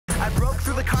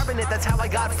through the carbonate, that's how I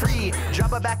got free.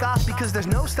 Jabba back off because there's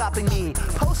no stopping me.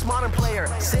 Postmodern player,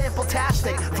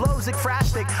 sample-tastic, flows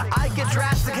ekphrastic. I get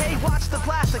drastic, hey, watch the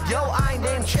plastic. Yo, I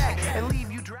name check and leave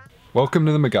you drastic. Welcome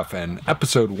to the MacGuffin,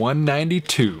 episode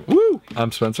 192. Woo!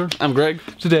 I'm Spencer. I'm Greg.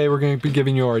 Today we're going to be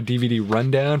giving you our DVD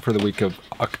rundown for the week of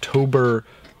October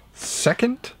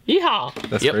 2nd? Yeehaw!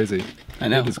 That's crazy. I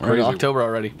know. It is We're crazy. in October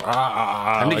already.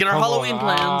 Time to get our Halloween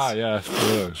plans. Yes.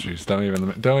 Oh, jeez.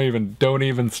 Don't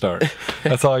even start.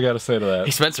 That's all I got to say to that.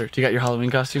 Hey, Spencer, do you got your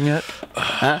Halloween costume yet?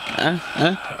 I'm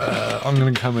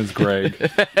going to come as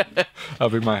Greg. I'll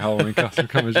be my Halloween costume.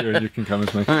 Come as you and you can come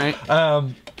as me. All right.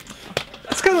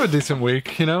 It's kind of a decent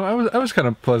week, you know. I was kind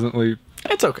of pleasantly.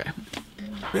 It's okay.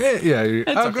 Yeah,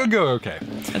 I'll go okay.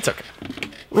 It's okay.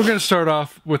 We're gonna start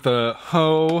off with a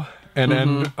ho and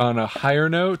end on a higher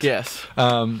note. Yes.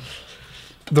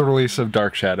 The release of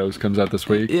Dark Shadows comes out this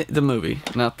week. The movie,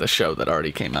 not the show that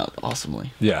already came out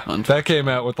awesomely. Yeah, that came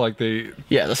out with like the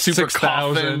super 6,000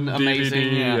 coffin,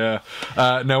 amazing. Yeah.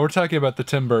 No, we're talking about the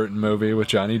Tim Burton movie with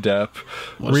Johnny Depp.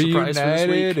 What a surprise for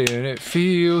this week. And it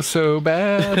feels so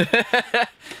bad.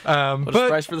 What a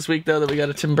surprise for this week, though, that we got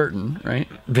a Tim Burton, right?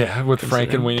 Yeah, with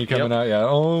Frank and Weenie coming out. Yeah,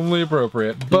 only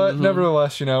appropriate. But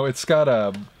nevertheless, you know, it's got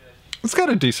a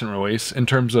decent release in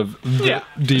terms of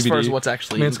DVD. As far as what's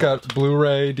actually it's got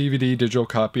Blu-ray, DVD, digital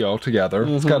copy all together.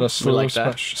 It's got a slew of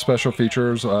special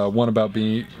features. One about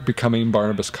becoming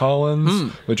Barnabas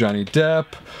Collins with Johnny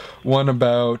Depp. One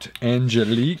about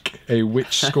Angelique, a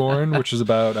witch scorn, which is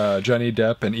about Johnny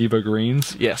Depp and Eva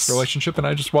Green's relationship. And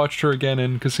I just watched her again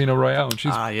in Casino Royale, and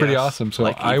she's pretty awesome. So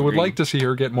I would like to see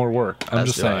her get more work. I'm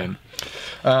just saying.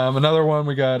 Another one,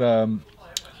 we got... a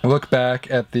look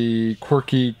back at the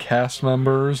quirky cast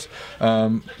members,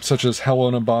 such as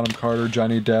Helena Bonham Carter,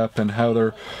 Johnny Depp, and how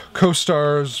their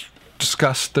co-stars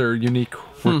discussed their unique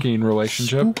working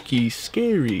relationship. Spooky,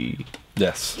 scary.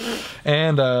 Yes.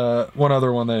 And one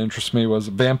other one that interests me was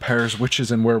Vampires, Witches,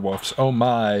 and Werewolves, oh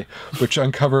my, which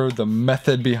uncovered the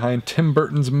method behind Tim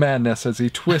Burton's madness as he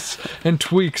twists and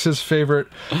tweaks his favorite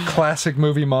classic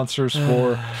movie monsters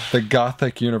for the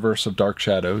gothic universe of Dark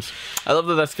Shadows. I love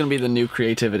that that's going to be the new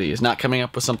creativity, is not coming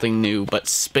up with something new, but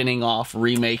spinning off,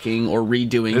 remaking, or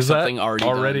redoing something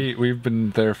already done. We've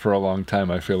been there for a long time,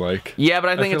 I feel like. Yeah, but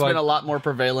I think it's been a lot more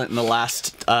prevalent in the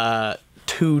last...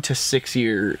 2 to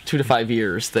 5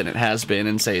 years than it has been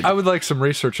in, say... I would like some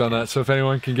research on that, so if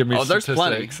anyone can give me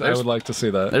statistics, I would like to see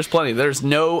that. There's plenty. There's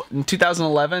no... In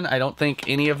 2011, I don't think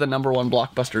any of the #1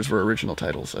 blockbusters were original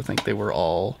titles. I think they were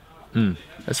all...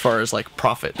 As far as, like,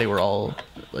 profit, they were all,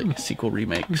 like, sequel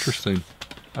remakes. Interesting.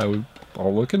 I'll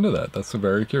look into that. That's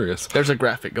very curious. There's a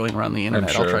graphic going around the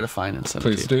internet. I'll try to find and send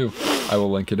it to you. Please do. I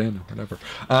will link it in, or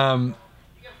whatever.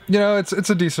 You know, it's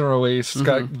a decent release. It's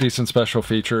got decent special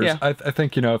features. Yeah. I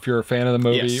think, you know, if you're a fan of the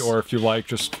movie or if you like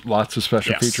just lots of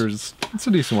special features, it's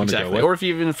a decent one to go with. Or if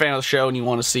you're even a fan of the show and you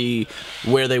want to see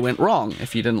where they went wrong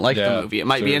if you didn't like the movie. It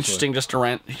might be interesting just to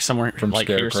rent somewhere from like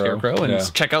Scarecrow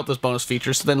and check out those bonus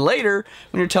features. So then later,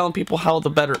 when you're telling people how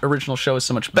the original show is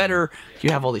so much better,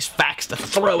 you have all these facts to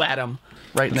throw at them.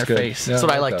 Right in their face. Yeah, that's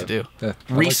what I like to do. Yeah,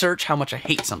 research how much I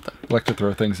hate something. I like to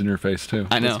throw things in your face, too.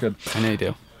 I know. That's good. I know you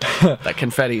do. That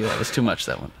confetti, that was too much,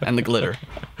 that one. And the glitter.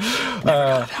 Never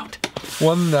got it out.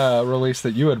 One release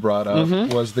that you had brought up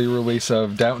was the release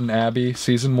of Downton Abbey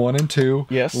Season 1 and 2.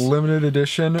 Yes. Limited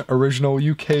edition, original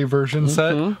UK version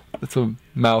set. It's a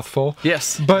mouthful.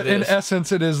 Yes. But in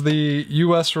essence, it is the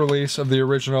US release of the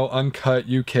original uncut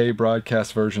UK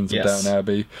broadcast versions of Downton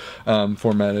Abbey,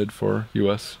 formatted for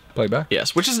US playback.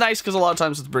 Yes, which is nice because a lot of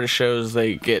times with British shows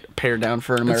they get pared down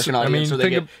for an American audience, or they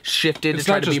get shifted to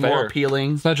try to be more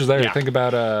appealing. It's not just there. Think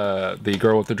about the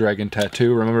Girl with the Dragon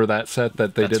Tattoo. Remember that set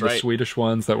that they did the Swedish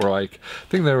ones that were like, I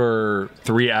think they were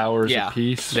 3 hours a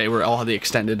piece. They were all the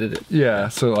extended it. Yeah,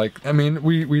 so like, I mean,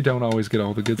 we don't always get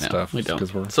all the good stuff. We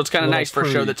don't. So it's kind of nice for a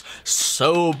show that's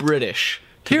so British.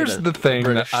 Here's the thing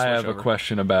that I have a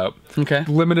question about. Okay.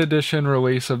 Limited edition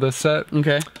release of this set.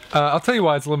 Okay. I'll tell you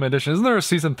why it's limited edition. Isn't there a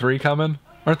season 3 coming?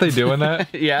 Aren't they doing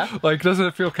that? Yeah. Like, doesn't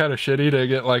it feel kind of shitty to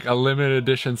get like a limited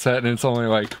edition set and it's only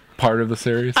like part of the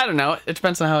series? I don't know. It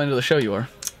depends on how into the show you are.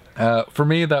 For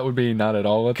me, that would be not at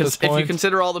all at this point. Because if you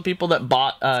consider all the people that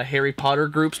bought Harry Potter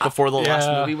groups before the last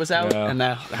movie was out, and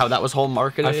how that was whole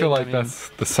marketed, I feel like that's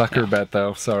the sucker bet,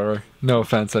 though. Sorry. No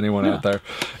offense, anyone out there.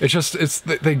 It's just,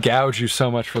 they gouge you so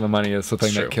much for the money. It's the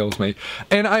thing that kills me.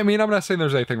 And I mean, I'm not saying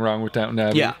there's anything wrong with Downton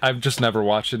Abbey. Yeah. I've just never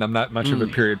watched it. I'm not much of a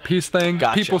period piece thing.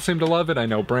 Gotcha. People seem to love it. I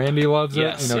know Brandy loves it.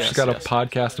 You know, she's got a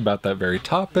podcast about that very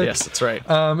topic. Yes, that's right.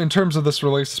 In terms of this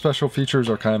release, special features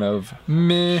are kind of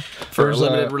meh. For a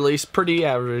limited release, pretty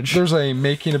average. There's a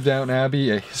Making of Downton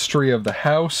Abbey, a History of the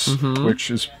House,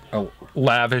 which is a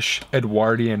lavish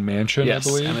Edwardian mansion, I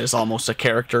believe. And is almost a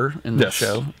character in the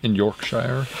show. In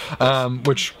Yorkshire,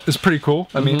 which is pretty cool.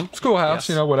 I mean, schoolhouse,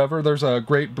 you know, whatever. There's a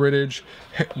Great British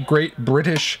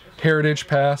Heritage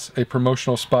Pass, a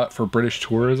promotional spot for British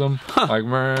tourism. Like,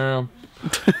 man.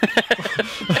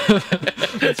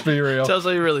 Let's be real. Tells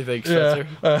what you really think, Spencer.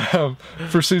 Yeah.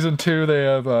 For season 2, they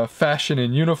have Fashion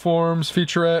in Uniforms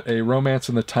featurette, a Romance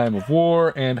in the Time of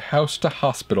War, and House to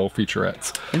Hospital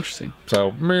featurettes. Interesting.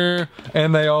 So, meh.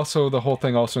 And they also, the whole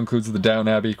thing also includes the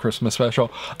Downton Abbey Christmas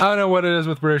special. I don't know what it is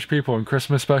with British people and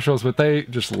Christmas specials, but they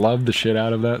just love the shit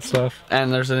out of that stuff.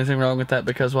 And there's anything wrong with that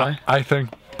because why? I think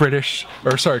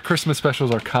Christmas specials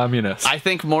are communist. I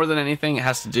think more than anything it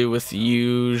has to do with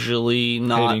usually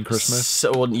not hating Christmas.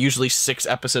 Usually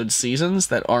 6-episode seasons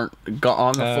that aren't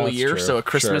on the full year. True. So a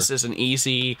Christmas is an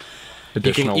easy.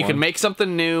 You can make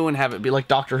something new and have it be like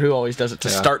Doctor Who always does it to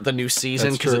start the new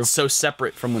season because it's so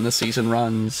separate from when the season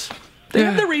runs. They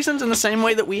have their reasons in the same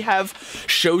way that we have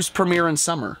shows premiere in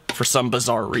summer for some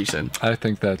bizarre reason. I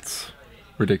think that's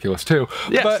ridiculous too.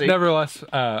 Yeah, but nevertheless,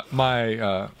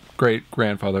 my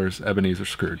great-grandfather's Ebenezer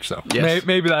Scrooge, so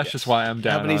maybe that's just why I'm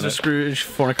down Ebenezer on it. Scrooge,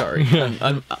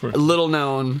 Fornaciari. A little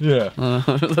known,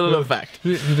 little known fact.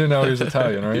 You didn't know he was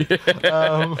Italian, right?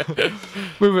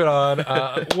 Moving on,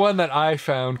 one that I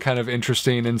found kind of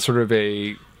interesting in sort of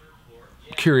a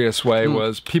curious way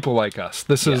was People Like Us.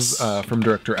 This is from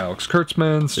director Alex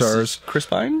Kurtzman, stars Chris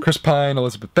Pine,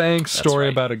 Elizabeth Banks. Story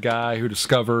about a guy who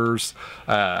discovers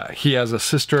he has a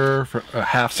sister, a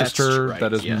half sister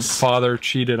that his father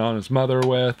cheated on his mother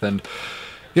with, and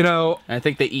you know, I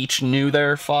think they each knew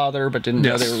their father but didn't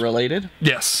know they were related.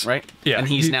 Yes. Right? Yeah. And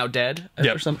he's now dead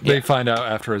or something? They find out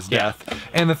after his death.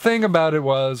 And the thing about it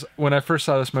was, when I first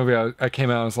saw this movie, I came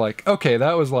out and was like, okay,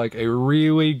 that was like a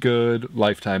really good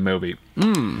Lifetime movie.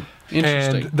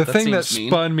 Interesting. And the thing that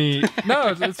spun me,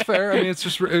 no, it's fair. I mean, it's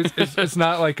just it's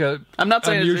not like a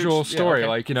unusual story.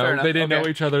 Like, you know, they didn't know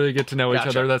each other. They get to know each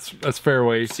other. That's fair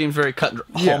way. Seems very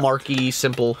hallmarky,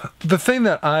 simple. The thing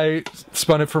that I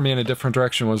spun it for me in a different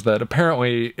direction was that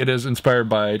apparently it is inspired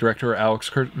by director Alex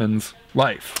Kurtzman's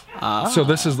life. So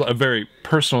this is a very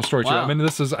personal story too. I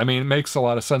mean, it makes a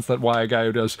lot of sense that why a guy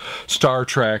who does Star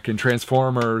Trek and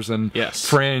Transformers and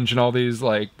Fringe and all these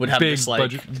like would have big this, like,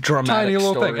 budget, dramatic tiny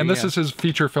little story, thing, and this is his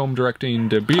feature film directing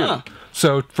debut.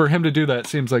 So for him to do that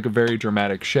seems like a very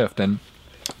dramatic shift, and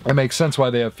it makes sense why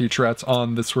they have featurettes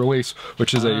on this release,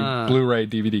 which is a Blu-ray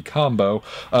DVD combo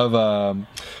of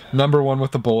Number One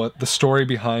with the Bullet, the story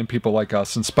behind People Like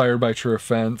Us, inspired by true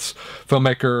events.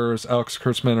 Filmmakers Alex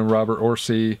Kurtzman and Robert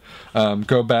Orsi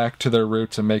go back to their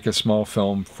roots and make a small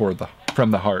film from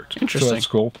the heart. Interesting. So that's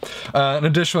cool. And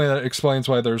additionally, that explains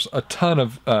why there's a ton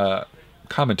of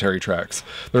commentary tracks.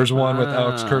 There's one with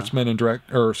Alex Kurtzman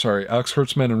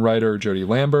and writer Jodie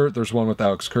Lambert. There's one with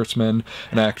Alex Kurtzman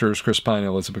and actors Chris Pine and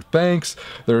Elizabeth Banks.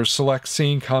 There's select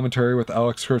scene commentary with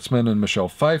Alex Kurtzman and Michelle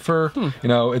Pfeiffer. You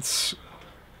know, it's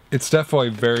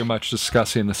definitely very much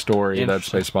discussing the story that's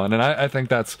based upon, and I think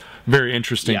that's very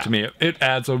interesting to me. It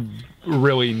adds a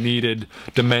really needed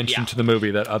dimension to the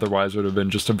movie that otherwise would have been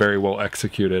just a very well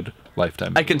executed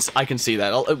Lifetime movie. I can see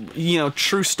that. You know,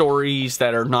 true stories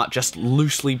that are not just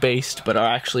loosely based but are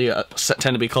actually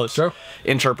tend to be close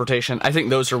interpretation. I think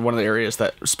those are one of the areas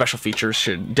that special features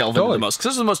should delve into the most, because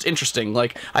this is the most interesting.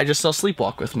 Like, I just saw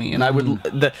Sleepwalk with me, and I would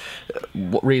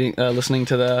listening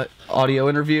to the audio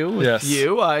interview with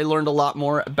you, I learned a lot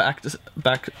more back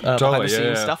behind the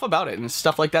scenes stuff about it, and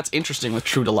stuff like that's interesting with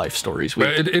true to life stories. We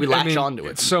latch onto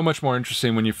it. It's so much more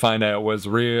interesting when you find out was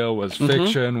real, was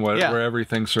fiction, where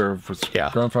everything sort of was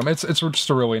grown from. It's just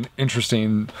a really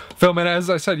interesting film, and as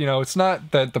I said, you know, it's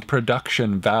not that the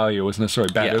production value was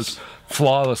necessarily bad. It was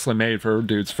flawlessly made for a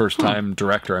dude's first time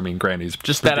director. I mean, granted, he's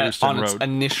just that on its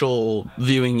initial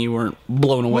viewing, you weren't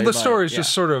blown away. Well, the story is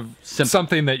just sort of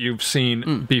something that you've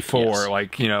seen before,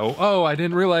 like, you know, oh, I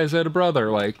didn't realize I had a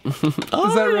brother. Like, is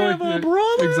that really have a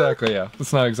brother? Exactly? Yeah,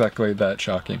 it's not exactly that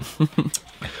shocking.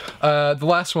 The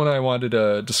last one I wanted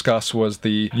to discuss was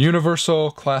the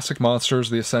Universal Classic Monsters: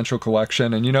 The Essential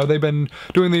Collection, and you know, they've been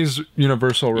doing these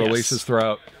Universal releases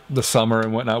throughout the summer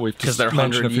and whatnot. We've just their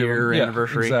 100-year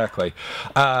anniversary. Exactly.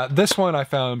 This one I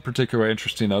found particularly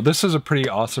interesting, though. This is a pretty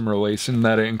awesome release in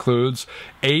that it includes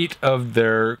 8 of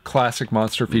their classic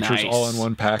monster features all in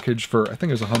one package for, I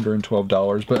think it was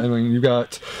 $112. But I mean, you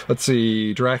got, let's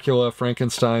see, Dracula,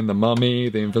 Frankenstein, The Mummy,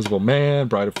 The Invisible Man,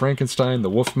 Bride of Frankenstein, The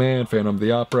Wolfman, Phantom of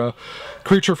the Opera,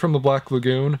 Creature from the Black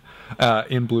Lagoon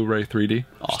in Blu-ray 3D.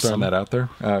 Awesome. Just throwing that out there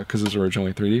because it's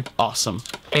originally 3D. Awesome.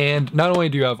 And not only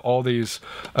do you have all these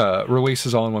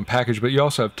releases all in one package, but you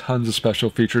also have tons of special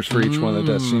features for each one of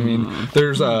the discs. I mean,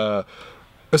 there's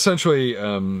essentially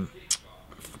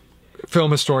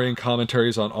film historian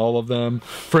commentaries on all of them.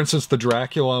 For instance, the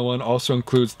Dracula one also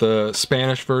includes the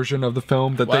Spanish version of the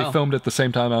film that they filmed at the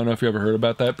same time. I don't know if you ever heard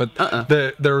about that, but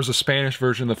there was a Spanish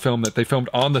version of the film that they filmed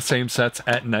on the same sets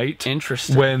at night.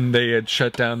 Interesting. When they had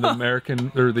shut down the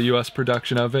American or the U.S.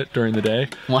 production of it during the day.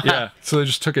 Wow. Yeah, so they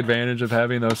just took advantage of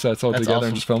having those sets all together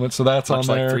and just film it. So that's much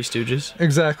on there. Like Three Stooges.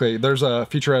 Exactly. There's a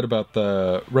featurette about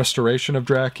the restoration of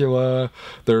Dracula.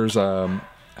 There's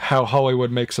how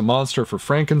Hollywood makes a monster for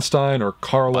Frankenstein, or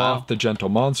Karloff, the Gentle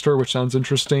Monster, which sounds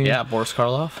interesting. Yeah, Boris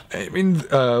Karloff. I mean,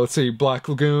 let's see, Black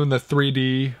Lagoon, the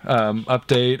 3D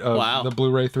update of the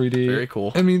Blu-ray 3D. Very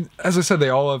cool. I mean, as I said, they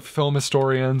all have film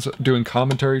historians doing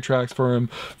commentary tracks for him,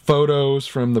 photos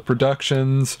from the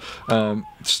productions,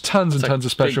 just tons and tons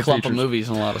of special features. Big clump of movies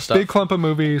and a lot of stuff. Big clump of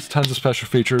movies, tons of special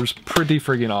features. Pretty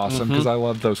friggin' awesome, because I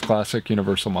love those classic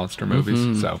Universal monster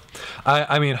movies. So,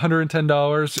 I mean,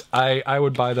 $110, I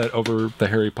would buy that over the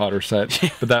Harry Potter set,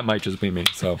 but that might just be me.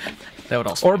 So that would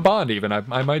also, or Bond even.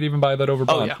 I might even buy that over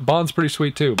Bond. Yeah. Bond's pretty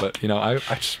sweet too, but you know, I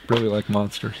just really like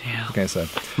monsters. Yeah. Like I said,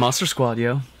 Monster Squad,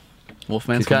 yo.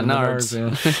 Wolfman's got nards.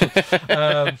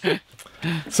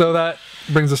 So that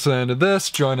brings us to the end of this.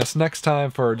 Join us next time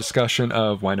for a discussion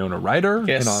of Winona Ryder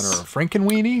in honor of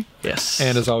Frankenweenie. Yes.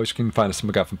 And as always, you can find us at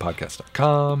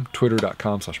MacGuffinPodcast.com,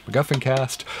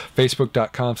 Twitter.com/MacGuffinCast,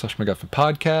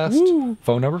 Facebook.com/MacGuffinPodcast.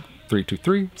 Phone number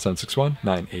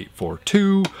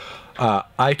 323-761-9842.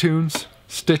 iTunes,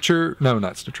 Stitcher, no,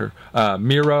 not Stitcher,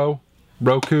 Miro,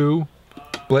 Roku,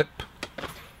 Blip.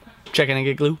 Check in and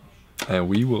get glue. And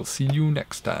we will see you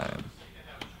next time.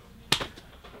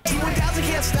 T-1000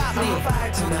 can't stop me. I'm on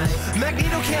fire tonight.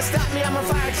 Magneto can't stop me. I'm on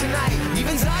fire tonight.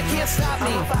 Even Zod can't stop me.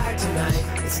 I'm on fire tonight.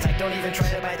 It's tight, don't even try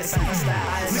to bite the side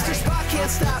style. Mr. Spock can't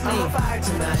stop me. I'm on fire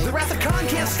tonight. The Wrath of Khan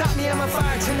can't stop me. I'm on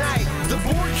fire tonight. The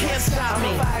Borg can't stop me.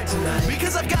 I'm on fire tonight.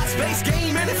 Because I've got space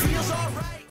game and it feels alright.